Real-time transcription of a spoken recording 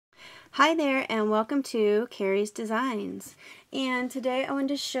Hi there and welcome to Kerry's Designs, and today I wanted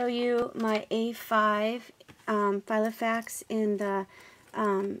to show you my A5 Filofax in the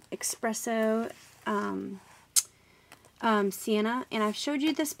Espresso Sienna, and I've showed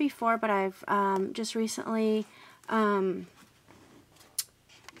you this before, but I've just recently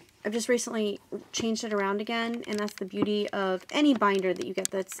changed it around again, and that's the beauty of any binder that you get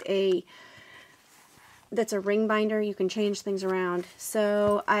that's a ring binder. You can change things around.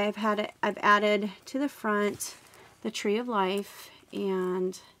 So I've added to the front the Tree of Life,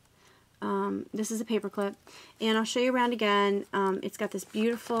 and this is a paper clip, and I'll show you around again. It's got this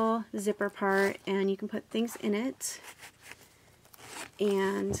beautiful zipper part, and you can put things in it,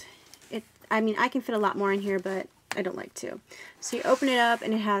 and I can fit a lot more in here, but I don't like to. So you open it up,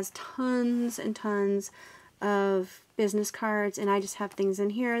 and it has tons and tons of business cards, and I just have things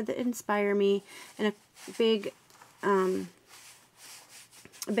in here that inspire me, and a big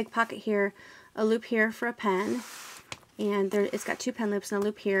pocket here, a loop here for a pen, and it's got two pen loops and a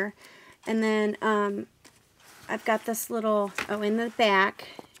loop here, and then I've got this little, in the back,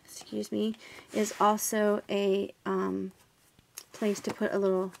 excuse me, is also a place to put a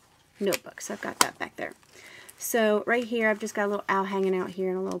little notebook, so I've got that back there. So right here I've just got a little owl hanging out here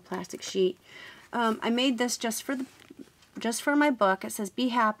and a little plastic sheet. I made this just for my book. It says, "Be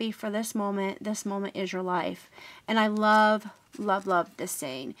happy for this moment. This moment is your life." And I love, love, love this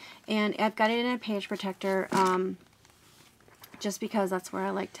saying. And I've got it in a page protector just because that's where I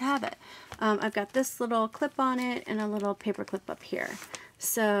like to have it. I've got this little clip on it and a little paper clip up here.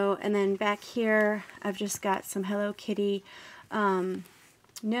 So, and then back here I've just got some Hello Kitty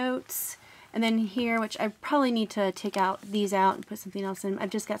notes. And then here, which I probably need to take these out and put something else in,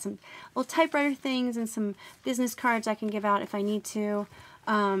 I've just got some little typewriter things and some business cards I can give out if I need to.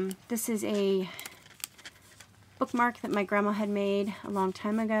 This is a bookmark that my grandma had made a long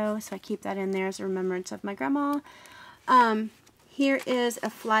time ago, so I keep that in there as a remembrance of my grandma. Here is a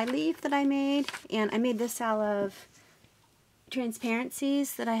fly leaf that I made, and I made this out of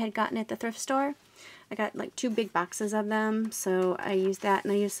transparencies that I had gotten at the thrift store. I got like 2 big boxes of them, so I used that,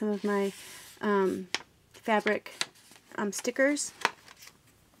 and I used some of my fabric stickers.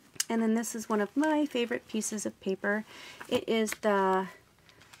 And then this is one of my favorite pieces of paper. It is the,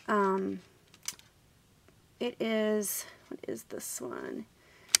 what is this one?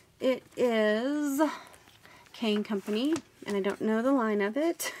 It is Cane Company, and I don't know the line of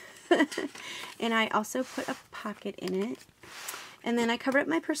it. And I also put a pocket in it. And then I covered up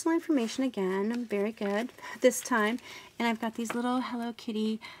my personal information again. I'm very good this time. And I've got these little Hello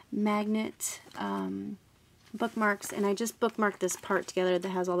Kitty magnet bookmarks. And I just bookmarked this part together that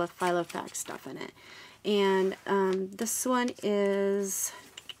has all the Filofax stuff in it. And this one is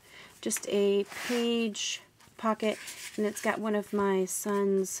just a page pocket. And it's got one of my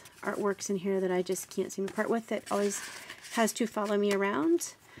son's artworks in here that I just can't seem to part with. It always has to follow me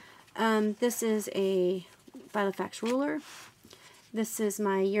around. This is a Filofax ruler. This is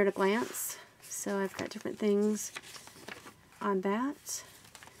my year at a glance, so I've got different things on that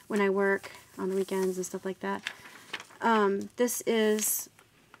when I work on the weekends and stuff like that. This is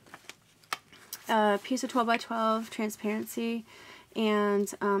a piece of 12 by 12 transparency,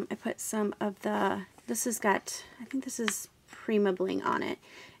 and I put some of the, this has got, I think this is Prima Bling on it,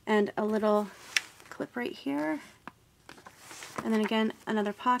 and a little clip right here, and then again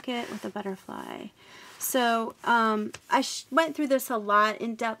another pocket with a butterfly. So I went through this a lot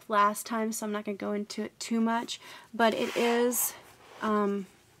in depth last time, so I'm not going to go into it too much, but it is,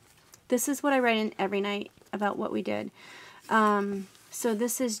 this is what I write in every night about what we did. So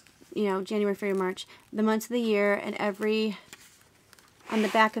this is, January, February, March, the months of the year, and on the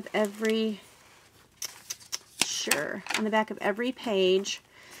back of every page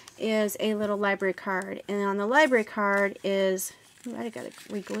is a little library card, and on the library card is, ooh, I gotta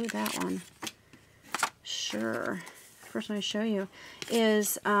re-glue that one. Sure. First one I show you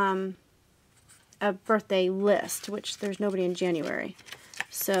is a birthday list, which there's nobody in January.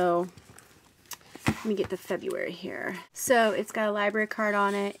 So let me get the February here. So it's got a library card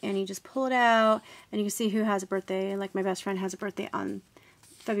on it, and you just pull it out, and you can see who has a birthday. Like my best friend has a birthday on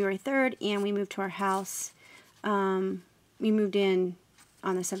February 3rd, and we moved to our house. We moved in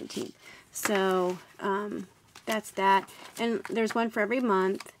on the 17th. So that's that. And there's one for every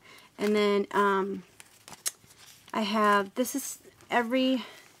month. And then I have, this is every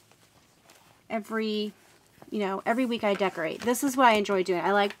week I decorate. This is what I enjoy doing.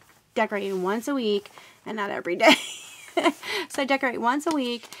 I like decorating once a week and not every day. So I decorate once a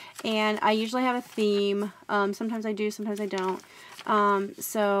week, and I usually have a theme. Sometimes I do, sometimes I don't.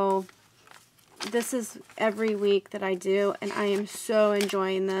 So this is every week that I do, and I am so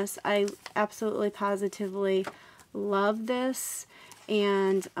enjoying this. I absolutely positively love this,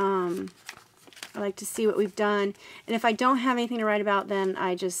 and I like to see what we've done. And if I don't have anything to write about, then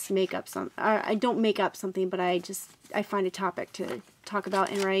I just make up some. I don't make up something, but I find a topic to talk about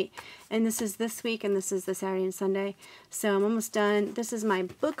and write. And this is this week, and this is the Saturday and Sunday. So I'm almost done. This is my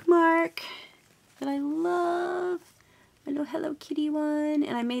bookmark that I love. My little Hello Kitty one.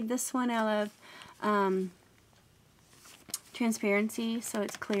 And I made this one out of transparency, so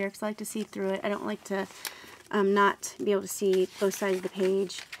it's clear, because I like to see through it. I don't like to not be able to see both sides of the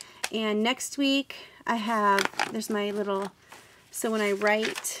page. And next week I have, there's my little, so when I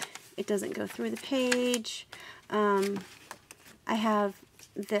write, it doesn't go through the page. I have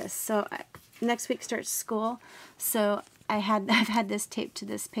this. So next week starts school, so I've had this taped to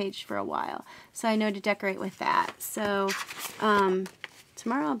this page for a while, so I know to decorate with that. So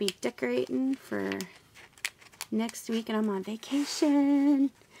tomorrow I'll be decorating for next week, and I'm on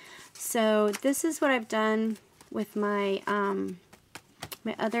vacation. So this is what I've done with my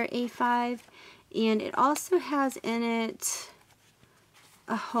my other A5, and it also has in it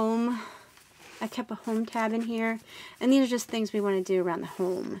a home. I kept a home tab in here, and these are just things we want to do around the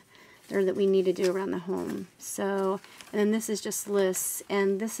home, or that we need to do around the home. So, and then this is just lists,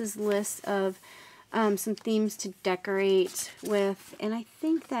 and this is lists of some themes to decorate with, and I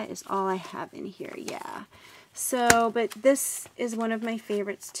think that is all I have in here, yeah. So, but this is one of my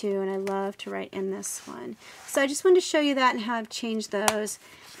favorites too, and I love to write in this one. So I just wanted to show you that and how I've changed those.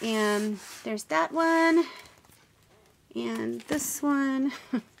 And there's that one, and this one,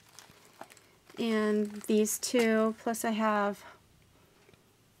 and these two, plus I have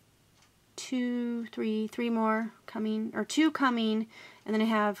three more coming, or two coming, and then I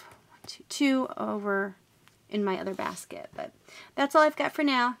have two over in my other basket. But that's all I've got for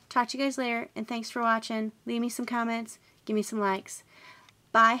now. Talk to you guys later, and thanks for watching. Leave me some comments, give me some likes.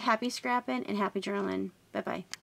 Bye, happy scrapping and happy journaling. Bye-bye.